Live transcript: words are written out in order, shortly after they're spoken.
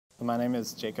My name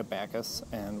is Jacob Backhaus,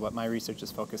 and what my research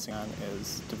is focusing on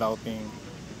is developing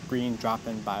green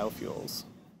drop-in biofuels.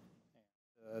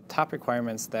 The top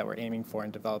requirements that we're aiming for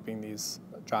in developing these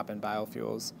drop-in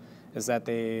biofuels is that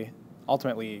they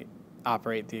ultimately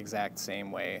operate the exact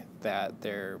same way that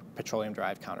their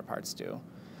petroleum-derived counterparts do.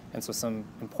 And so some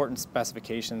important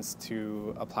specifications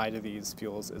to apply to these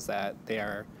fuels is that they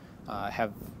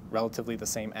have relatively the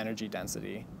same energy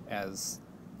density as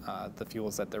the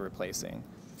fuels that they're replacing.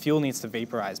 Fuel needs to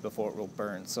vaporize before it will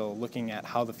burn, so looking at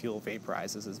how the fuel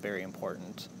vaporizes is very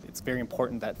important. It's very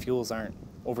important that fuels aren't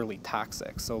overly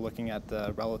toxic, so looking at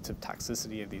the relative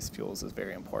toxicity of these fuels is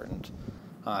very important.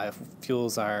 If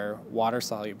fuels are water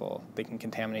soluble, they can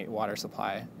contaminate water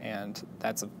supply, and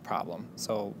that's a problem.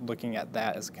 So looking at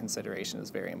that as a consideration is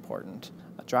very important.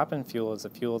 A drop-in fuel is a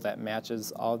fuel that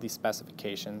matches all of these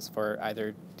specifications for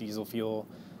either diesel fuel,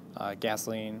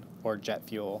 gasoline, or jet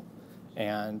fuel,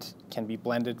 and can be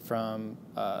blended from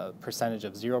a percentage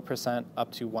of 0% up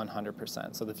to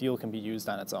 100%. So the fuel can be used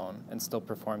on its own and still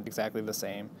perform exactly the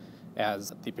same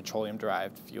as the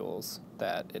petroleum-derived fuels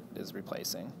that it is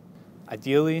replacing.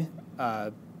 Ideally,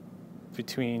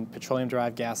 between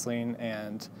petroleum-derived gasoline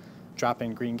and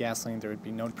drop-in green gasoline, there would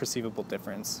be no perceivable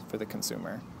difference for the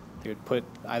consumer. They would put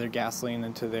either gasoline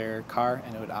into their car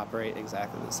and it would operate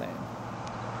exactly the same.